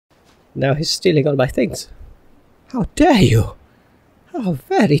Now he's stealing all my things. How dare you! How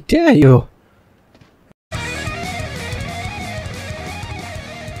very dare you!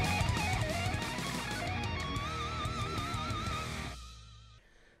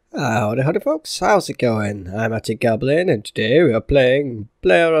 Howdy folks, how's it going? I'm atticgoblin and today we are playing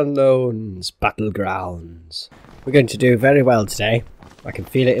PlayerUnknown's Battlegrounds. We're going to do very well today. I can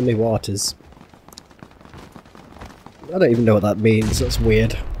feel it in my waters. I don't even know what that means, that's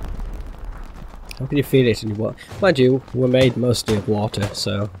weird. How can you feel it in your water? Mind you, we're made mostly of water,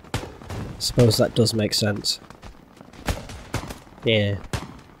 so I suppose that does make sense. Yeah.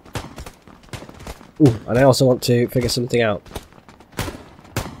 Ooh, and I also want to figure something out.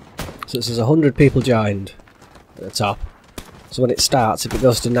 So it says 100 people joined at the top. So when it starts, if it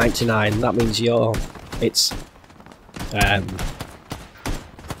goes to 99, that means you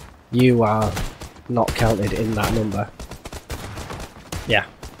are not counted in that number. Yeah,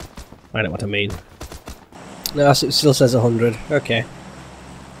 I know what I mean. No, it still says 100. Okay.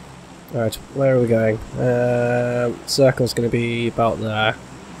 Alright, where are we going? Circle's going to be about there.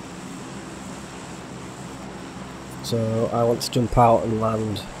 So I want to jump out and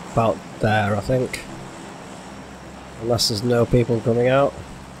land about there, I think. Unless there's no people coming out.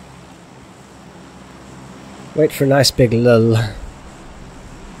 Wait for a nice big lull.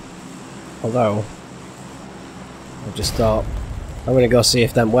 Although, I just thought, I'm going to go see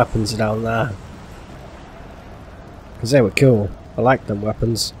if them weapons are down there. Because they were cool. I like them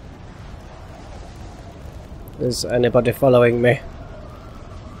weapons. Is anybody following me?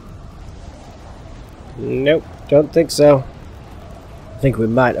 Nope, don't think so. I think we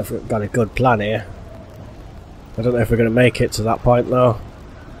might have got a good plan here. I don't know if we're going to make it to that point though.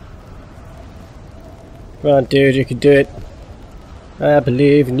 Come on dude, you can do it. I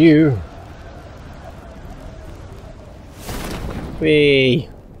believe in you. Whee!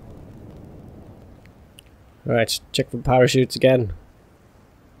 Right, check for parachutes again.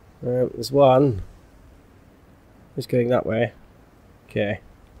 There's one. Who's going that way? Okay.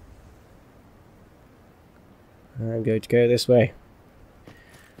 I'm going to go this way.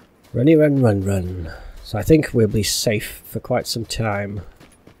 Runny run run run. So I think we'll be safe for quite some time.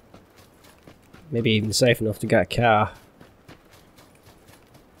 Maybe even safe enough to get a car.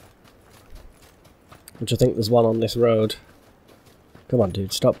 Which I think there's one on this road. Come on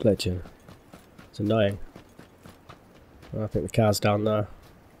dude, stop glitching. It's annoying. I think the car's down there.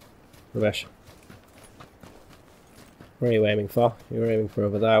 Rubbish. Where are you aiming for? You were aiming for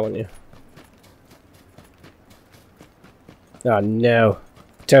over there, weren't you? Oh no!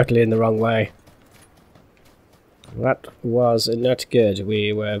 Totally in the wrong way. That was not good.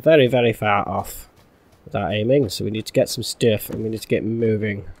 We were very, very far off with our aiming, so we need to get some stuff and we need to get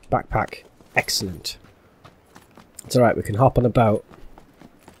moving. Backpack. Excellent. It's alright, we can hop on a boat.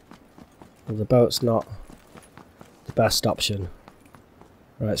 Well, the boat's not the best option.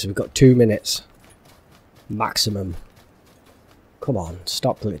 Right, so we've got 2 minutes. Maximum. Come on,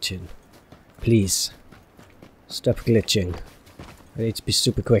 stop glitching. Please. Stop glitching. I need to be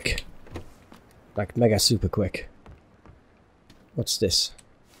super quick. Like mega super quick. What's this?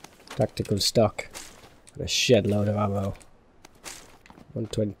 Tactical stock. And a shed load of ammo.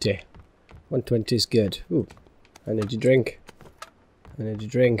 120. 120 is good. Ooh, energy drink. Energy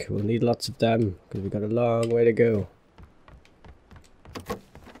drink. We'll need lots of them because we've got a long way to go.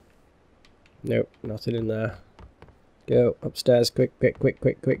 Nope, nothing in there. Go upstairs, quick, quick, quick,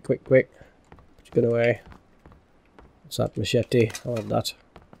 quick, quick, quick, quick. Put your gun away. What's that machete? I want that.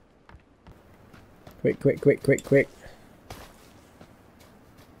 Quick, quick, quick, quick, quick.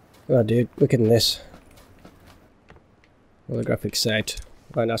 Come on, dude, quicker than this. Holographic sight.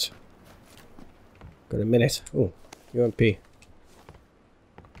 Why not? Got a minute. Oh, UMP.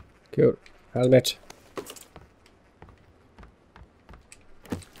 Cool. Helmet.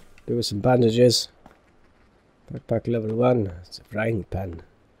 Do with some bandages. Backpack level 1. It's a frying pan.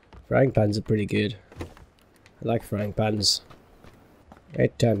 Frying pans are pretty good. I like frying pans.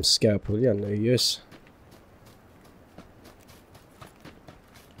 8 times scope, will you? No use.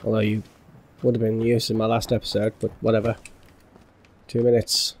 Although you would have been used in my last episode, but whatever. 2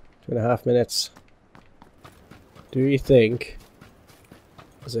 minutes. 2.5 minutes. Do you think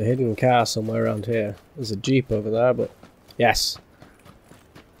there's a hidden car somewhere around here? There's a Jeep over there, but yes.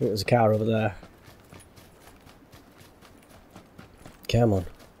 I think there's a car over there. Come on.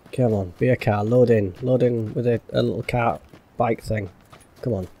 Come on. Be a car. Load in. Load in with a little car bike thing.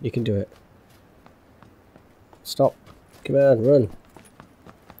 Come on. You can do it. Stop. Come on. Run.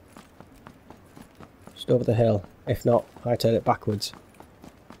 Just over the hill. If not, hightail it backwards.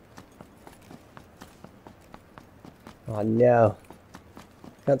 Oh no.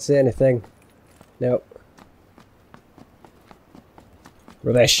 Can't see anything. Nope.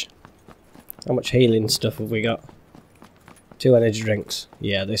 Rubbish. How much healing stuff have we got? 2 energy drinks.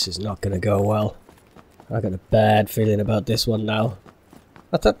 Yeah, this is not going to go well. I got a bad feeling about this one now.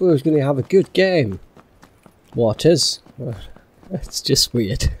 I thought we was going to have a good game. Waters. It's just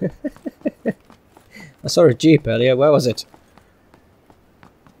weird. I saw a jeep earlier. Where was it?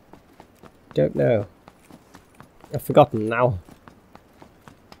 Don't know. I've forgotten now.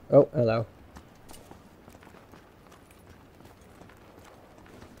 Oh, hello.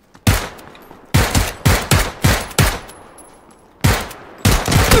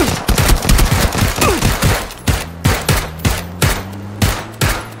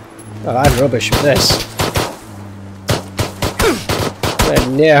 Oh, I'm rubbish with this.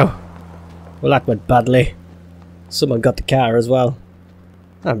 Oh no. Well, that went badly. Someone got the car as well.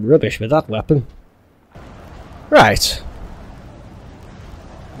 I'm rubbish with that weapon. Right.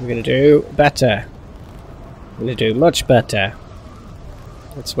 I'm gonna do better. I'm gonna do much better.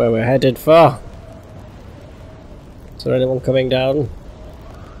 That's where we're headed for. Is there anyone coming down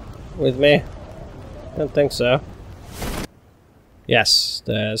with me? Don't think so. Yes,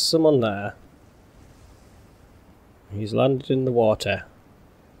 there's someone there. He's landed in the water.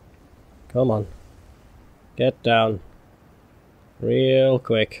 Come on. Get down. Real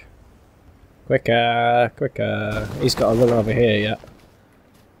quick. Quicker, quicker. He's got to run over here yet.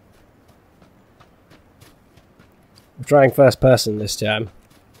 I'm trying first person this time.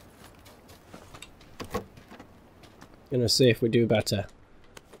 Gonna see if we do better.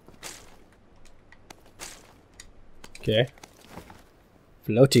 Okay.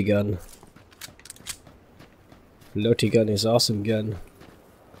 Floaty gun. Floaty gun is awesome gun.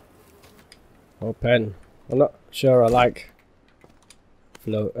 Open. I'm not sure I like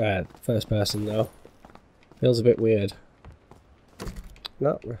first person though. Feels a bit weird.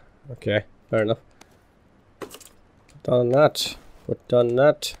 No. Okay. Fair enough. Put on that. Put on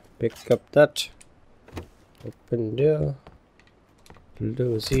that. Pick up that. Open door.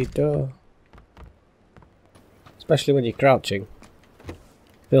 Close the door. Especially when you're crouching.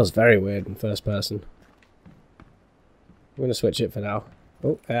 Feels very weird in first person. I'm gonna switch it for now.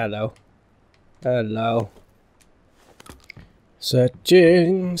 Oh, hello. Hello.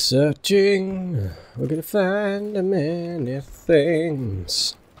 Searching, searching. We're gonna find many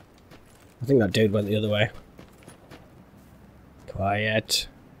things. I think that dude went the other way. Quiet.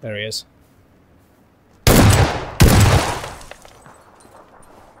 There he is.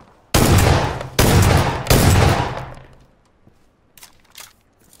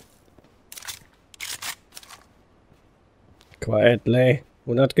 Quietly.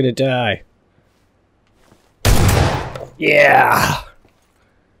 We're not gonna die. Yeah!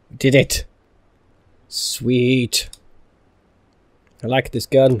 We did it! Sweet. I like this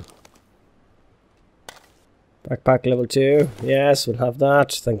gun. Backpack level 2. Yes, we'll have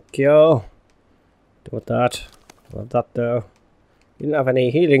that. Thank you. Don't want that. We'll have that though. You didn't have any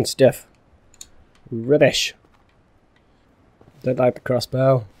healing stuff. Rubbish. Don't like the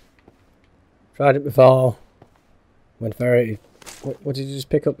crossbow. Tried it before. Went very... What did you just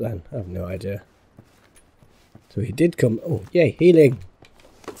pick up then? I have no idea. So he did come... Oh, yay, healing!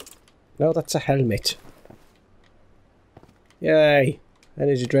 No, that's a helmet. Yay!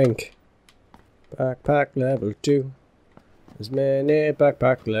 Energy drink. Backpack level 2. There's many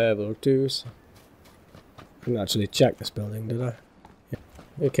backpack level 2s. I didn't actually check this building, did I? Yeah.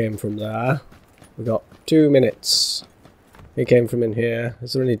 He came from there. We got 2 minutes. He came from in here.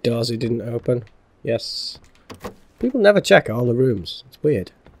 Is there any doors he didn't open? Yes. People never check all the rooms. It's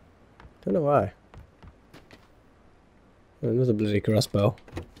weird. Don't know why. Another bloody crossbow.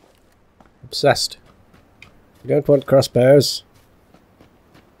 Obsessed. You don't want crossbows.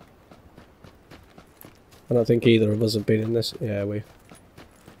 I don't think either of us have been in this. Yeah,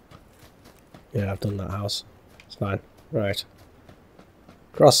 I've done that house. It's fine. Right.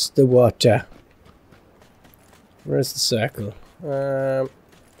 Cross the water. Where's the circle? About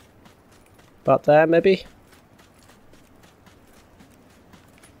there, maybe?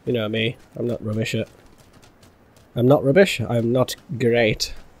 You know me. I'm not rubbish at... I'm not rubbish. I'm not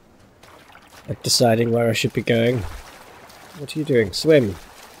great at deciding where I should be going. What are you doing? Swim.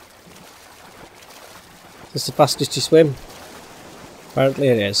 Is this the fastest you swim? Apparently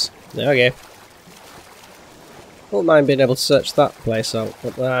it is. Okay. Won't mind being able to search that place out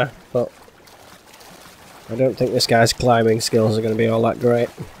up there, but I don't think this guy's climbing skills are going to be all that great.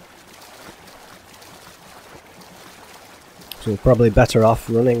 So we're probably better off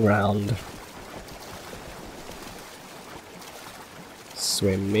running round.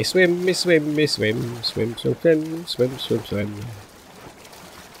 Swim me, swim me, swim me, swim, swim, swim, swim, swim, swim, swim.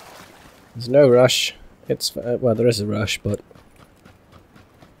 There's no rush. It's well, there is a rush, but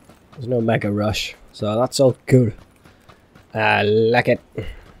there's no mega rush, so that's all good. I like it.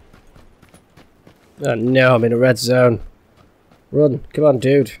 Oh no, I'm in a red zone. Run, come on,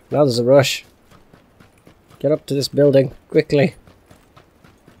 dude. Now there's a rush. Get up to this building quickly.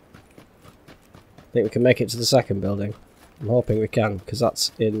 I think we can make it to the second building. I'm hoping we can, because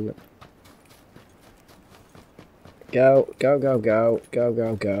that's in. Go, go, go, go, go,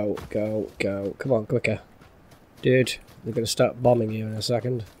 go, go, go, go. Come on, quicker. Dude, they're going to start bombing you in a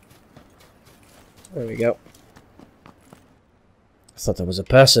second. There we go. I thought there was a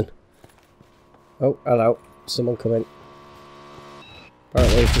person. Oh, hello. Someone coming.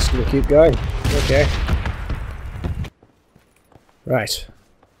 Apparently he's just going to keep going. Okay. Right.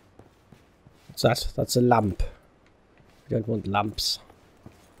 What's that? That's a lamp. We don't want lamps.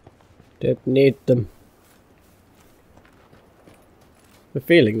 Don't need them. The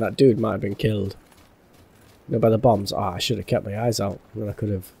feeling that dude might have been killed. You know, by the bombs. Ah, I should have kept my eyes out. And then I could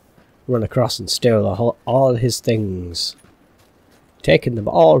have run across and stolen all his things. Taken them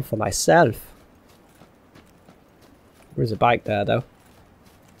all for myself. There's a bike there, though.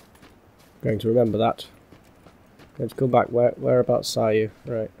 Going to remember that. Going to come back. Whereabouts are you?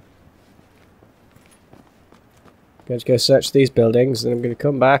 Right. Going to go search these buildings, and I'm going to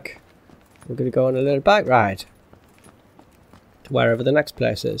come back. We're going to go on a little bike ride. Wherever the next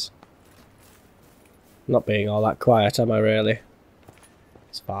place is. Not being all that quiet, am I really?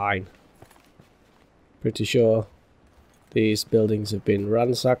 It's fine. Pretty sure these buildings have been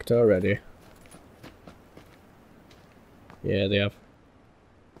ransacked already. Yeah, they have.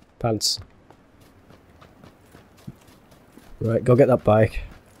 Pants. Right, go get that bike.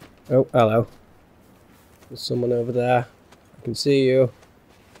 Oh, hello. There's someone over there. I can see you.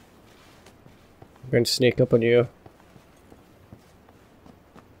 I'm going to sneak up on you.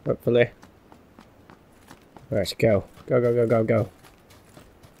 Hopefully. Right, go. Go, go, go, go, go.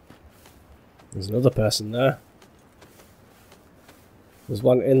 There's another person there. There's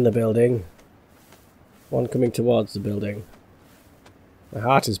one in the building. One coming towards the building. My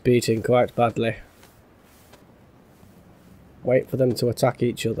heart is beating quite badly. Wait for them to attack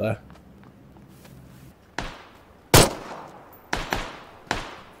each other.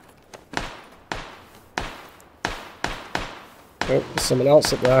 Oh, there's someone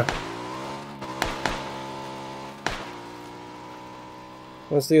else up there.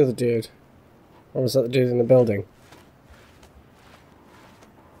 Where's the other dude? Or was that the dude in the building?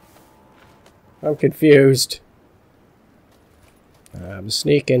 I'm confused. I'm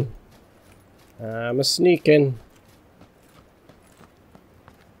sneaking. I'm sneaking.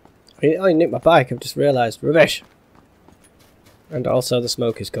 I nicked my bike, I've just realised. Rubbish! And also the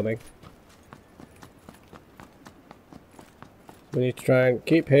smoke is coming. We need to try and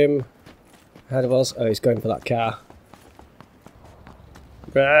keep him ahead of us. Oh, he's going for that car.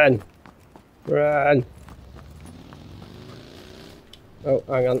 Run! Run! Oh,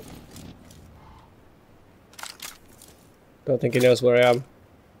 hang on. Don't think he knows where I am.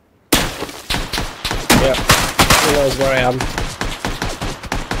 Yep, he knows where I am.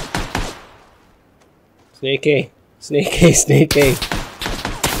 Sneaky! Sneaky, sneaky!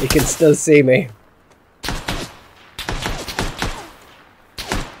 He can still see me.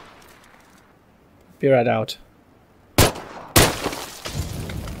 Be right out.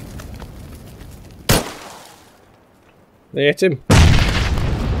 They hit him?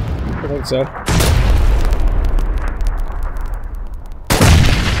 I think so.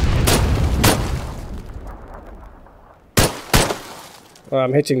 Oh,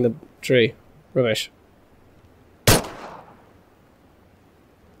 I'm hitting the tree. Rubbish.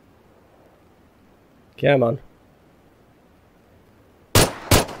 Come on.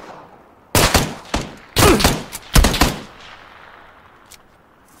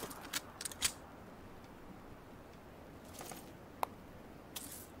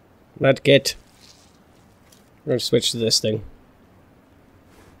 Medkit. I'm going to switch to this thing.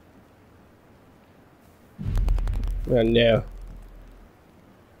 Oh no.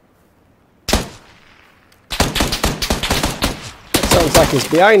 That sounds like he's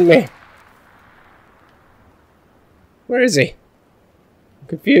behind me. Where is he? I'm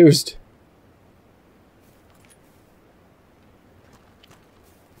confused.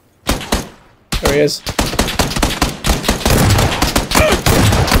 There he is.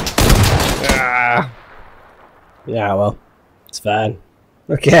 Ah. Yeah, well, it's fine.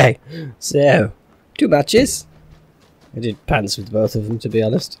 Okay, so 2 matches. I did pants with both of them, to be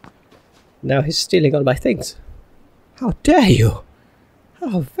honest. Now he's stealing all my things. How dare you?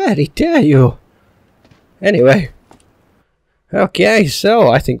 How very dare you? Anyway, Okay, so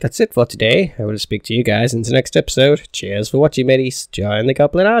I think that's it for today. I will speak to you guys in the next episode. Cheers for watching, mateys. Join the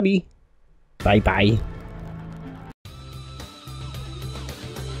Goblin Army. Bye bye.